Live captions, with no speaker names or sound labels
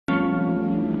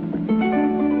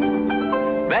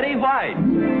Betty White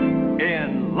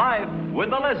in Life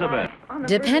with Elizabeth.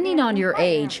 Depending on your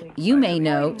age, you may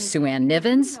know Sue Ann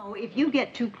Nivens. If you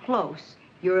get too close,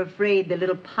 you're afraid the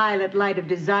little pilot light of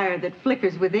desire that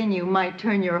flickers within you might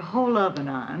turn your whole oven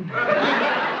on.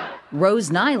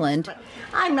 Rose Nyland.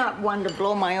 I'm not one to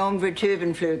blow my own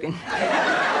Vertuvenflugen.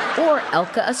 Or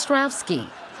Elka Ostrovsky.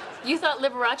 You thought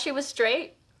Liberace was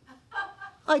straight?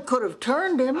 I could have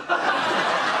turned him.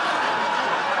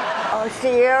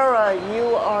 Sierra,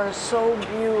 you are so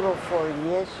beautiful.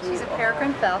 Yes, you are. She's a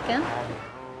peregrine falcon.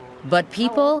 But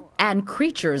people and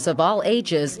creatures of all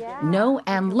ages know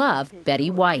and love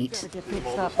Betty White.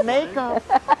 Makeup.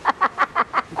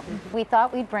 We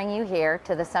thought we'd bring you here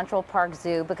to the Central Park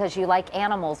Zoo because you like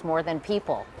animals more than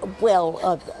people.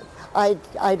 Well,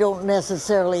 I don't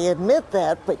necessarily admit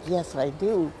that, but yes, I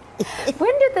do.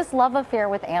 When did this love affair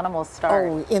with animals start?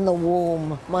 Oh, in the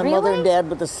womb. My mother and dad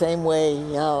were the same way.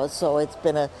 Yeah, so it's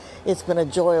been a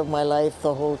joy of my life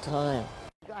the whole time.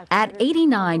 At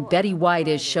 89, Betty White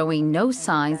is showing no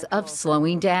signs of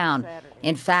slowing down.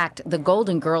 In fact, the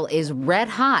Golden Girl is red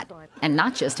hot, and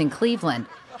not just in Cleveland.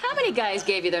 How many guys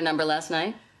gave you their number last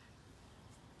night?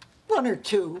 One or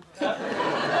two.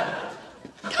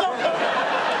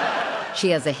 She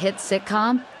has a hit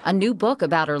sitcom, a new book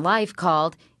about her life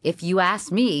called If You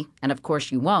Ask Me, and of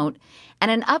course you won't, and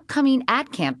an upcoming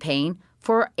ad campaign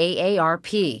for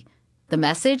AARP. The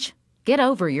message? Get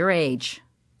over your age.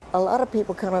 A lot of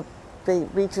people they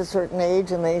reach a certain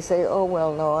age and they say, oh,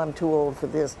 well, no, I'm too old for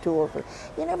this, too old for...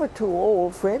 You're never too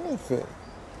old for anything.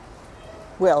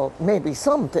 Well, maybe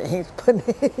some things, but...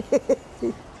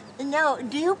 Now,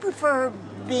 do you prefer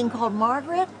being called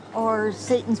Margaret or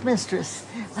Satan's mistress?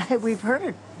 We've heard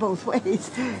it both ways.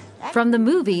 From the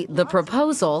movie The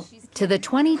Proposal to the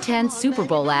 2010 Super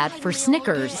Bowl ad for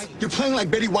Snickers. You're playing like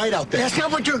Betty White out there. That's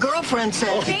not what your girlfriend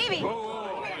said. Baby!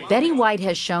 Betty White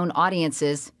has shown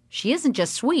audiences she isn't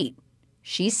just sweet,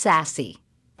 she's sassy.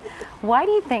 Why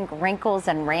do you think wrinkles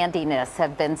and randiness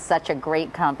have been such a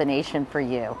great combination for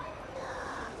you?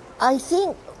 I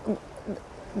think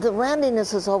the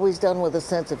randiness is always done with a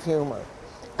sense of humor.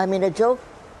 I mean, a joke,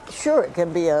 sure, it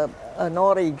can be a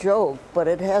naughty joke, but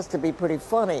it has to be pretty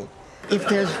funny. If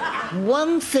there's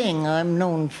one thing I'm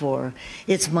known for,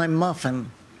 it's my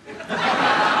muffin.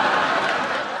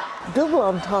 Double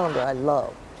entendre I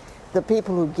love. The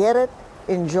people who get it,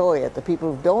 enjoy it. The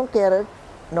people who don't get it,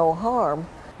 no harm.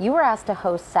 You were asked to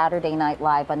host Saturday Night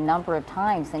Live a number of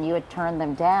times, and you had turned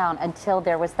them down until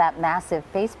there was that massive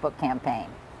Facebook campaign.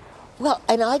 Well,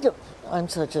 and I'm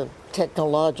such a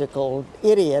technological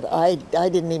idiot. I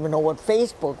didn't even know what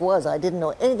Facebook was. I didn't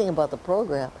know anything about the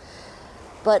program.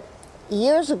 But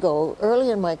years ago,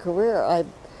 early in my career, I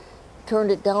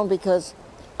turned it down because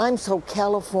I'm so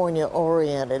California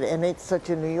oriented and it's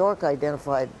such a New York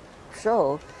identified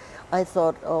show. I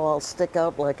thought, oh, I'll stick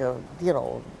out like a,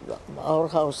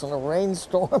 outhouse in a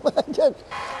rainstorm.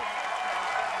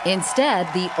 Instead,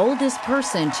 the oldest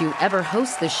person to ever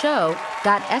host the show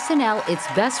got SNL its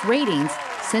best ratings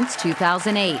since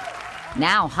 2008.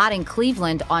 Now, Hot in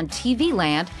Cleveland on TV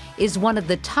Land is one of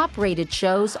the top-rated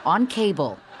shows on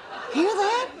cable. Hear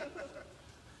that?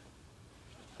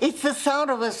 It's the sound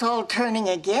of us all turning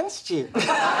against you.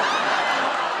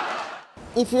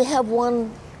 If you have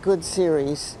one good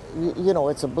series,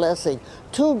 it's a blessing.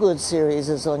 2 good series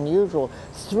is unusual.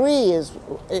 3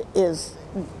 is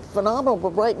phenomenal,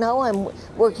 but right now I'm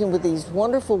working with these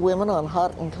wonderful women on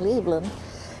Hot in Cleveland,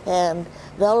 and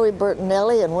Valerie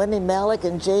Bertinelli and Wendy Malick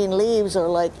and Jane Leaves are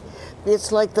like,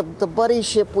 it's like the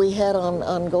buddyship we had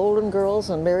on Golden Girls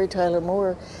and Mary Tyler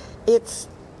Moore.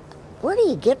 Where do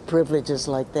you get privileges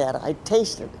like that? I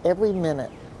taste it every minute.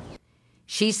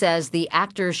 She says the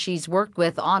actors she's worked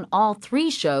with on all 3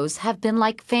 shows have been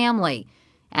like family,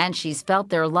 and she's felt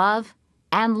their love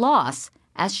and loss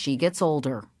as she gets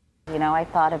older. I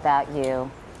thought about you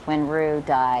when Rue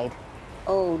died.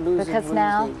 Oh, losing Because Rosie.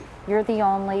 now you're the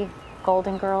only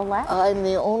Golden Girl left. I'm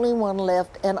the only one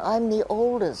left, and I'm the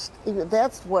oldest.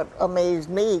 That's what amazed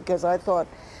me, because I thought,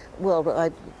 well,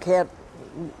 I can't,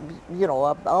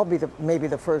 I'll be maybe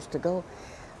the first to go.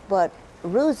 But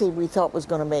Rosie, we thought was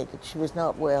going to make it. She was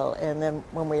not well, and then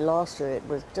when we lost her, it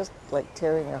was just like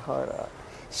tearing her heart out.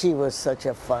 She was such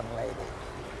a fun lady.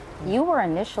 You were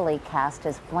initially cast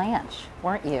as Blanche,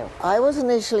 weren't you? I was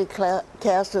initially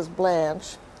cast as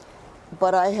Blanche,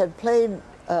 but I had played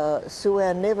Sue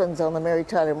Ann Nivens on the Mary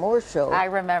Tyler Moore Show. I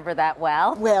remember that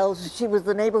well. Well, she was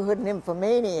the neighborhood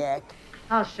nymphomaniac.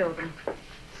 I'll show them.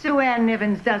 Sue Ann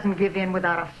Nivens doesn't give in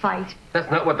without a fight. That's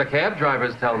not what the cab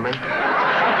drivers tell me.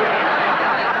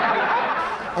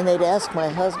 And they'd ask my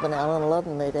husband, Alan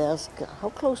Ludden, they'd ask, how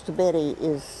close to Betty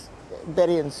is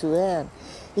Betty and Sue Ann.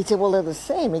 He said, well, they're the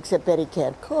same, except Betty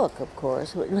can't cook, of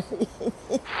course.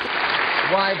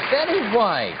 Why, Betty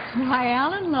White. Why,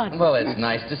 Alan Ludden. Well, it's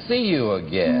nice to see you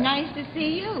again. Nice to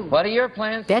see you. What are your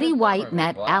plans? Betty White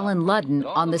met Alan Ludden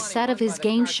on the set of his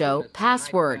game show,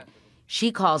 Password.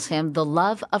 She calls him the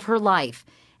love of her life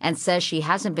and says she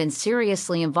hasn't been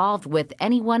seriously involved with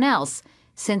anyone else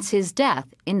since his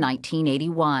death in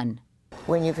 1981.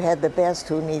 When you've had the best,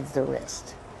 who needs the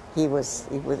rest? It was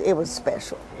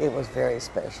special. It was very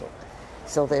special.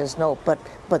 So there's no, but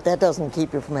that doesn't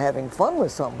keep you from having fun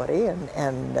with somebody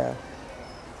and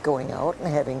going out and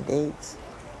having dates.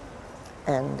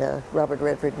 And Robert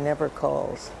Redford never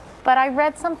calls. But I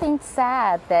read something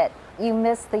sad that you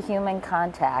miss the human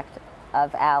contact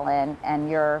of Alan and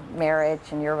your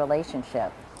marriage and your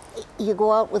relationship. You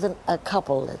go out with a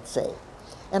couple, let's say,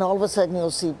 and all of a sudden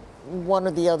you'll see one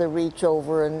or the other reach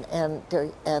over and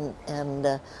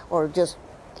or just,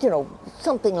 you know,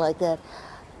 something like that.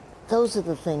 Those are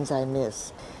the things I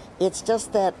miss. It's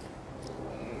just that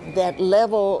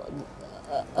level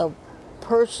of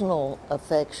personal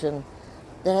affection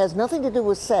that has nothing to do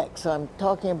with sex. I'm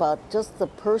talking about just the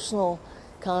personal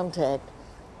contact.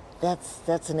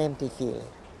 That's an empty feeling.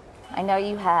 I know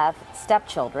you have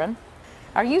stepchildren.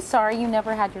 Are you sorry you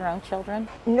never had your own children?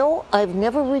 No, I've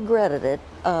never regretted it.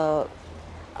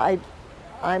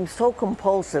 I'm so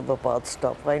compulsive about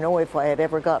stuff. I know if I had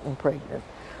ever gotten pregnant,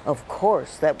 of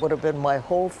course, that would have been my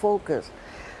whole focus.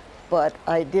 But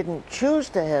I didn't choose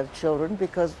to have children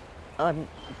because I'm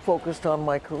focused on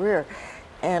my career.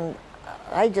 And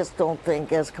I just don't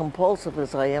think, as compulsive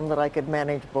as I am, that I could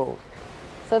manage both.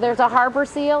 So there's a harbor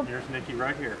seal? Here's Nikki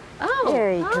right here. Oh,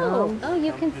 There you go. Oh,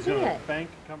 you can see it.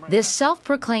 This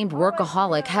self-proclaimed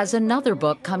workaholic has another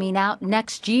book coming out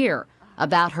next year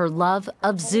about her love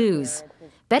of zoos.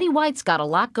 Betty White's got a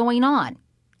lot going on,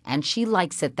 and she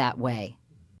likes it that way.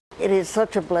 It is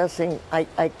such a blessing.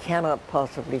 I cannot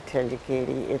possibly tell you,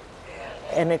 Katie.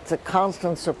 And it's a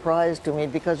constant surprise to me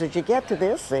because as you get to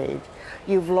this age,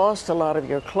 you've lost a lot of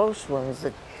your close ones.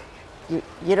 That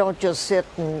you don't just sit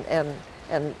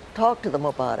and talk to them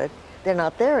about it. They're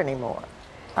not there anymore.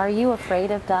 Are you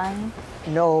afraid of dying?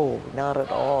 No, not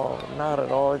at all, not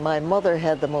at all. My mother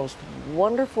had the most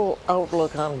wonderful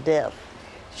outlook on death.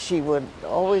 She would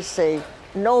always say,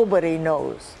 nobody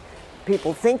knows.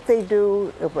 People think they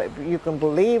do. You can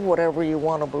believe whatever you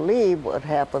want to believe what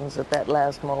happens at that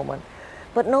last moment.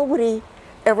 But nobody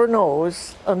ever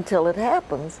knows until it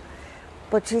happens.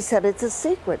 But she said it's a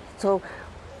secret. So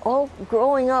all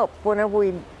growing up, whenever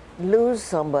we lose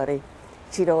somebody,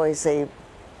 she'd always say,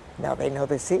 now they know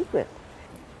the secret.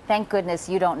 Thank goodness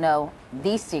you don't know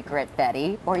the secret,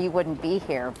 Betty, or you wouldn't be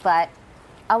here. But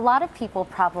a lot of people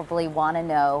probably want to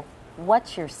know,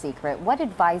 what's your secret? What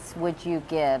advice would you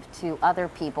give to other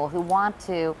people who want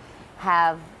to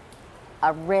have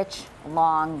a rich,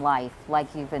 long life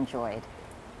like you've enjoyed?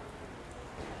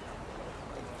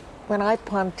 When I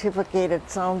pontificate, it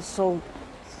sounds so,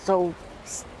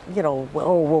 you know,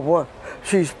 well,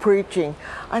 she's preaching.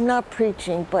 I'm not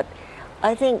preaching, but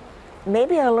I think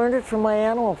maybe I learned it from my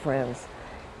animal friends.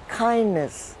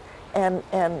 Kindness and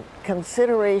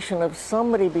consideration of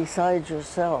somebody besides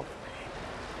yourself.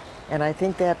 And I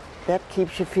think that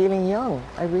keeps you feeling young.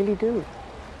 I really do.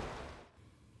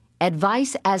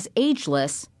 Advice as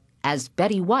ageless as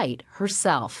Betty White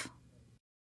herself.